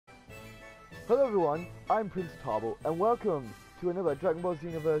Hello everyone, I'm Prince Tarble, and welcome to another Dragon Ball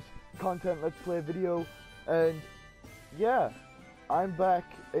Xenoverse content let's play video. And yeah, I'm back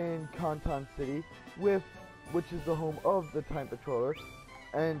in Toki City, which is the home of the Time Patroller.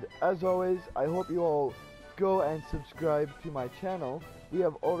 And as always, I hope you all go and subscribe to my channel. We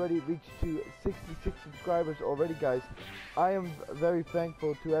have already reached to 66 subscribers already, guys. I am very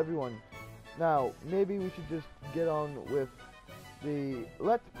thankful to everyone. Now, maybe we should just get on with the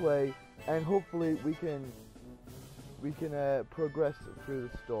let's play, and hopefully we can progress through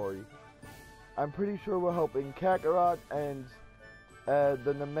the story. I'm pretty sure we're helping Kakarot and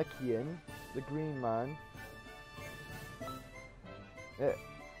the Namekian, the green man. If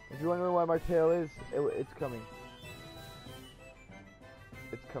you're wondering why my tail is, it's coming.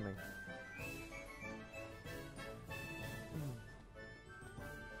 It's coming.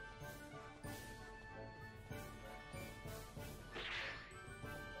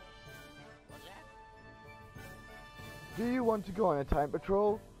 Do you want to go on a time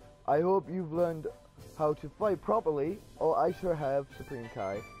patrol? I hope you've learned how to fight properly. Oh, I sure have, Supreme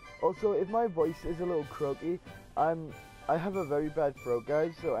Kai. Also, if my voice is a little croaky, I have a very bad throat,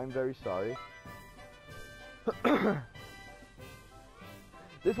 guys, so I'm very sorry.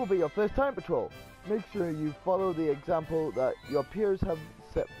 This will be your first time patrol. Make sure you follow the example that your peers have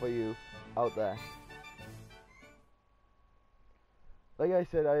set for you out there. Like I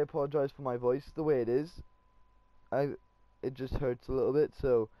said, I apologize for my voice the way it is. It just hurts a little bit,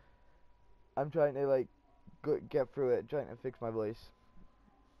 so I'm trying to like get through it, trying to fix my voice.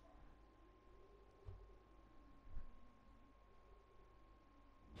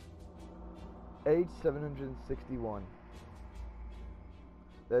 Age 761.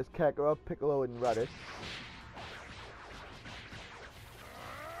 There's Kakarot, Piccolo, and Raditz.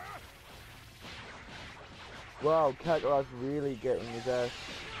 Wow, Kakarot's really getting his ass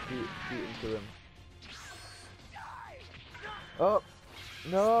beaten to him. Oh,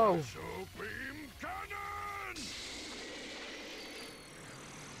 no! Beam cannon!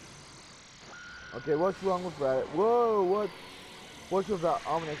 Okay, what's wrong with Raditz? Whoa, what's with that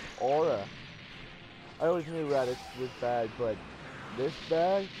ominous aura? I always knew Raditz was bad, but this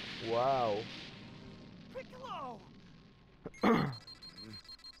bad? Wow. Piccolo!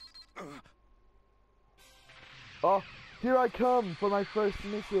 Oh, here I come for my first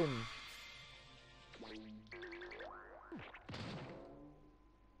mission.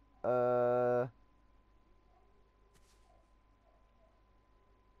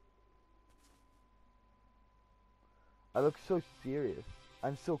 I look so serious.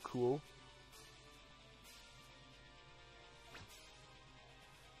 I'm so cool.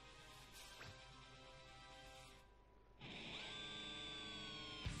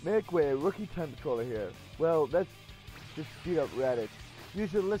 Make way, rookie time patroller here. Well, let's just beat up Raditz. You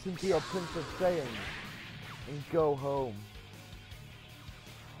should listen to your princess saying and go home.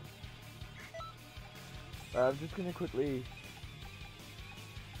 I'm just gonna quickly.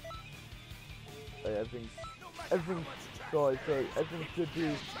 Everything should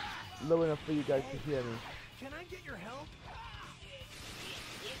be low enough for you guys to hear me. Can I get your help?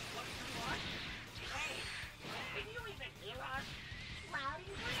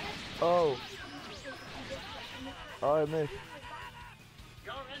 Oh, I missed.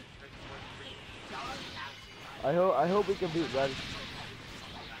 I hope we can beat Raditz.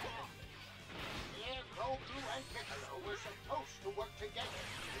 And Piccolo were supposed to work together.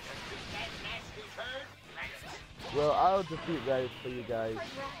 That nasty turd, Raditz. Well, I'll defeat Raditz for you guys.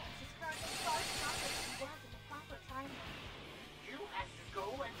 You have to go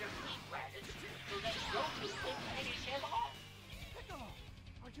and defeat Raditz so that Goku can finish him off. Piccolo,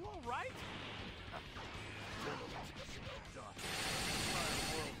 are you alright?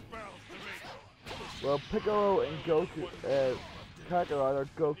 Well, Piccolo and Goku, Kakarot, or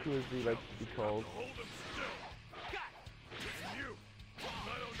Goku as he likes to be called. You! I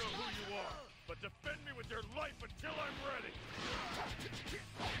don't know who you are, but defend me with your life until I'm ready!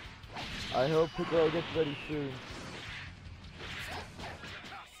 I hope Piccolo gets ready soon.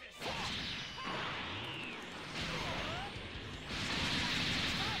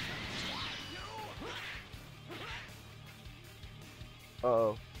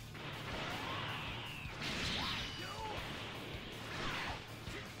 Uh-oh.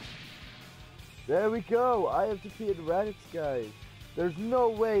 There we go! I have defeated Raditz, guys. There's no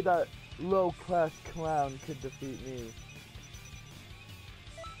way that low-class clown could defeat me.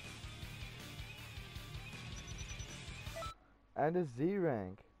 And a Z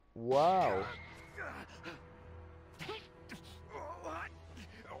rank. Wow.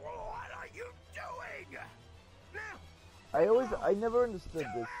 What are you doing? Now, I never understood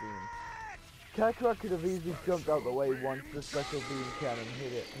this scene. Kakarot could have easily jumped out the way once the special beam cannon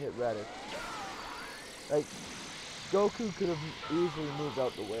hit Raditz. Like, Goku could have easily moved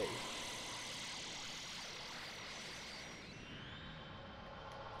out the way.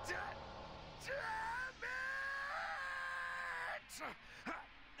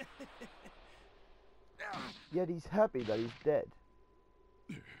 Yet he's happy that he's dead.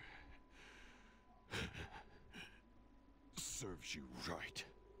 Serves you right.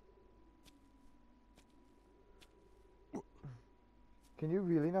 Can you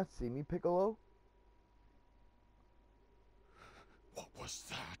really not see me, Piccolo? What was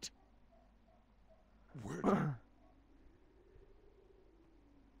that? Where did...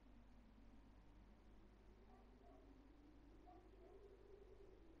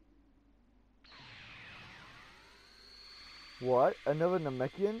 What? Another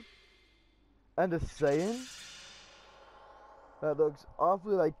Namekian? And a Saiyan? That looks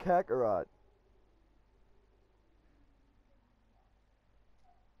awfully like Kakarot.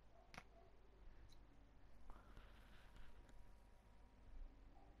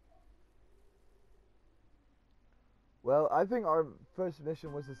 Well, I think our first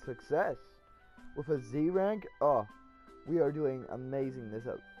mission was a success. With a Z rank, oh, we are doing amazing this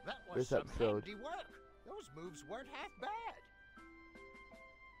episode. Handiwork. Those moves weren't half bad.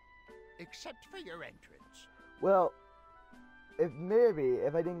 Except for your entrance. Well, if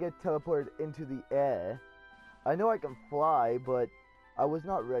I didn't get teleported into the air, I know I can fly, but I was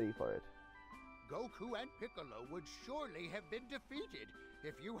not ready for it. Goku and Piccolo would surely have been defeated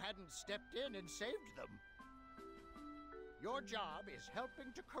if you hadn't stepped in and saved them. Your job is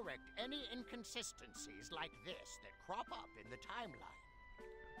helping to correct any inconsistencies like this that crop up in the timeline.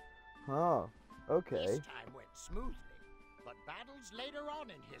 Oh, okay. This time went smoothly, but battles later on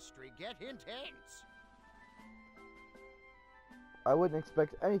in history get intense. I wouldn't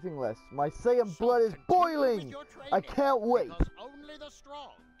expect anything less. My Saiyan blood is boiling! I can't wait! Because only the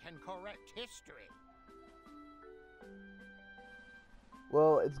strong can correct history.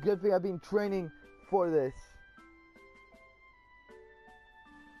 Well, it's a good thing I've been training for this.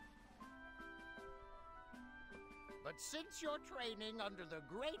 But since you're training under the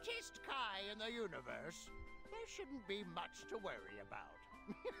greatest Kai in the universe, there shouldn't be much to worry about.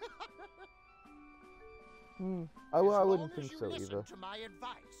 I wouldn't think so either. As long as you listen to my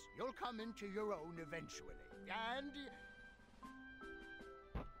advice, you'll come into your own eventually. And...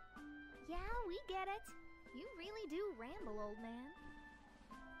 Yeah, we get it. You really do ramble, old man.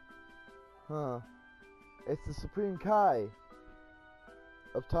 Huh. It's the Supreme Kai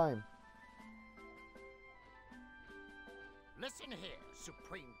of time. Listen here,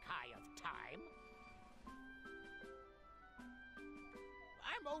 Supreme Kai of Time.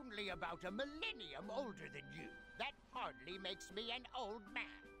 I'm only about a millennium older than you. That hardly makes me an old man.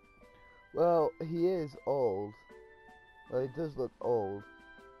 Well, he is old. Well, he does look old.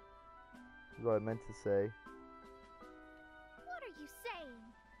 Is what I meant to say. What are you saying?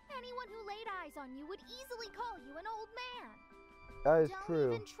 Anyone who laid eyes on you would easily call you an old man. That is true.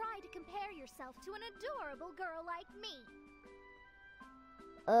 Don't even try to compare yourself to an adorable girl like me.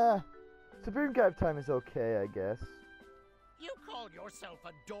 Supreme Kai of Time is okay, I guess. You call yourself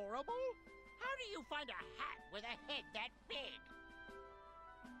adorable? How do you find a hat with a head that big?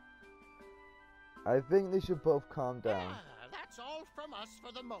 I think they should both calm down. That's all from us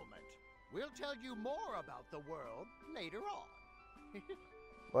for the moment. We'll tell you more about the world later on.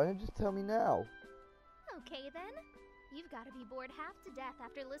 Why don't you just tell me now? Okay then. You've got to be bored half to death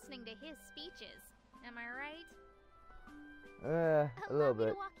after listening to his speeches. Am I right? A little bit. Allow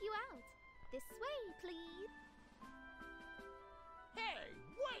me to walk you out. This way, please. Hey,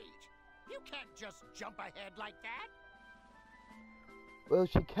 wait! You can't just jump ahead like that. Well,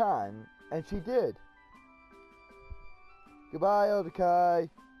 she can, and she did. Goodbye, Elder Kai.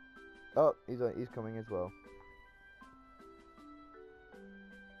 Oh, he's coming as well.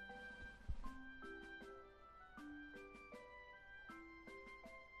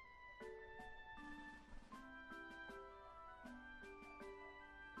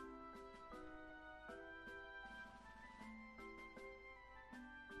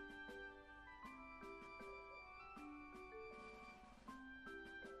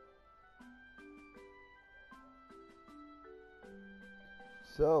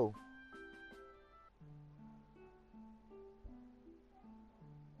 So,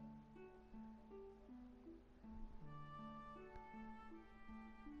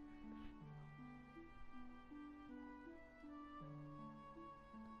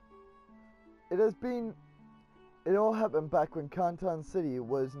 it all happened back when Kantan City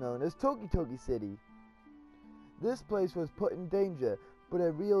was known as Toki Toki City. This place was put in danger, but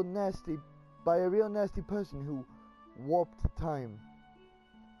a real nasty by a real nasty person who warped time.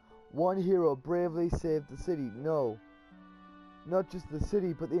 One hero bravely saved the city. No. Not just the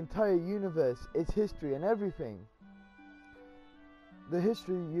city, but the entire universe, its history and everything. The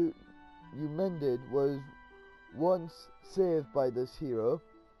history you mended was once saved by this hero.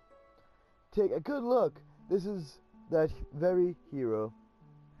 Take a good look. This is that very hero.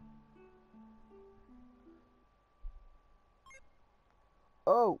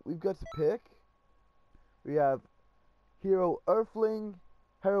 Oh, we've got to pick. We have Hero Earthling,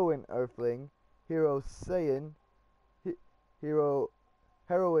 Heroine Earthling, Hero Saiyan, Hero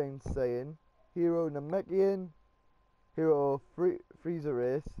Heroine Saiyan, Hero Namekian, Hero Freezer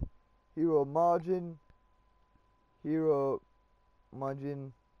Race, Hero Margin, Hero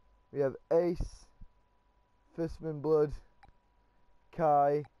Margin. We have Ace, Fistman Blood,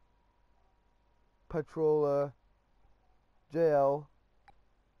 Kai, Patroller, JL,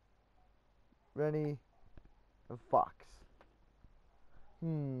 Rennie, and Fox. I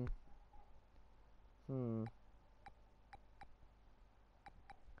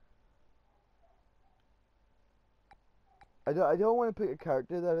don't want to pick a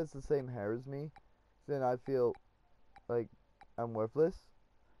character that has the same hair as me, then I feel like I'm worthless.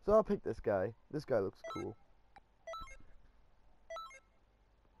 So I'll pick this guy. This guy looks cool.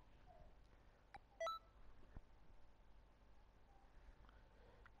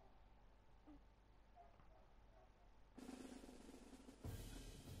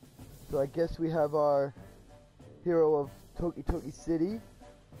 So I guess we have our hero of Toki Toki City.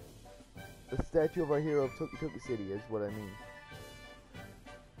 The statue of our hero of Toki Toki City is what I mean.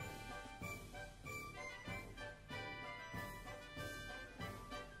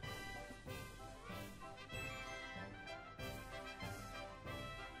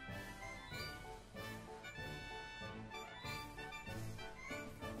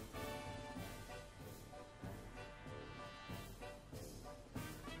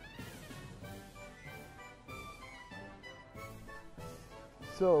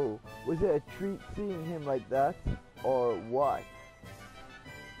 So, was it a treat seeing him like that, or what?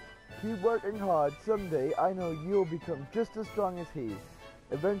 Keep working hard. Someday, I know you'll become just as strong as he.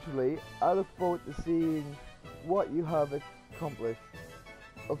 Eventually, I look forward to seeing what you have accomplished.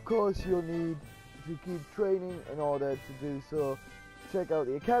 Of course, you'll need to keep training in order to do so. Check out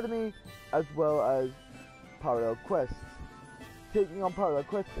the academy, as well as parallel quests. Taking on parallel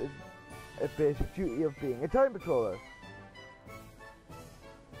quests is a basic duty of being a time patroller.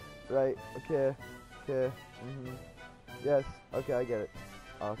 Right, okay, yes, okay, I get it.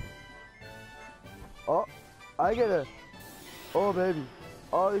 Awesome. Oh, I get it. Oh, baby.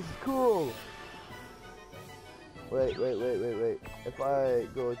 Oh, this is cool. Wait. If I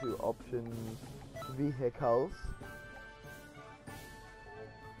go to options, vehicles,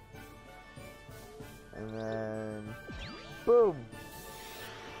 and then, boom.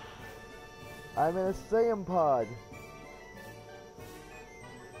 I'm in a Saiyan pod.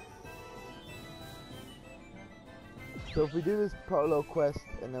 So if we do this parallel quest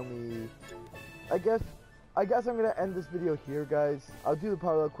and then we, I guess I'm gonna end this video here, guys. I'll do the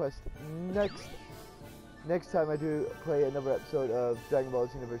parallel quest next time I do play another episode of Dragon Ball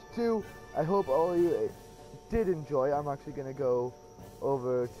Xenoverse 2. I hope all of you did enjoy. I'm actually gonna go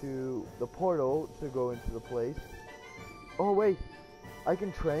over to the portal to go into the place. Oh wait, I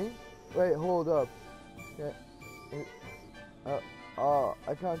can train? Wait, hold up.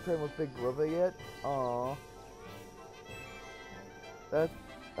 I can't train with Big Brother yet. Aww. That's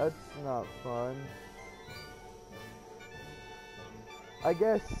not fun. I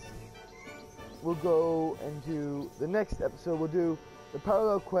guess we'll go into the next episode. We'll do the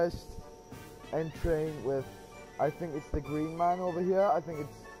parallel quest and train with, I think it's the green man over here. I think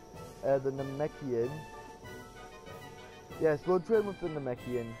it's the Namekian. Yes, we'll train with the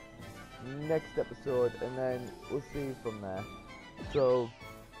Namekian next episode, and then we'll see from there. So,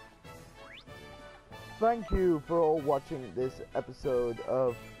 thank you for all watching this episode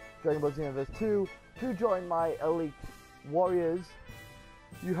of Dragon Ball Xenoverse 2. To join my Elite Warriors,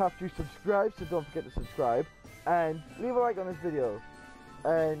 you have to subscribe, so don't forget to subscribe. And leave a like on this video.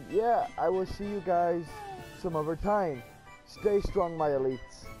 And yeah, I will see you guys some other time. Stay strong, my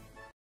Elites.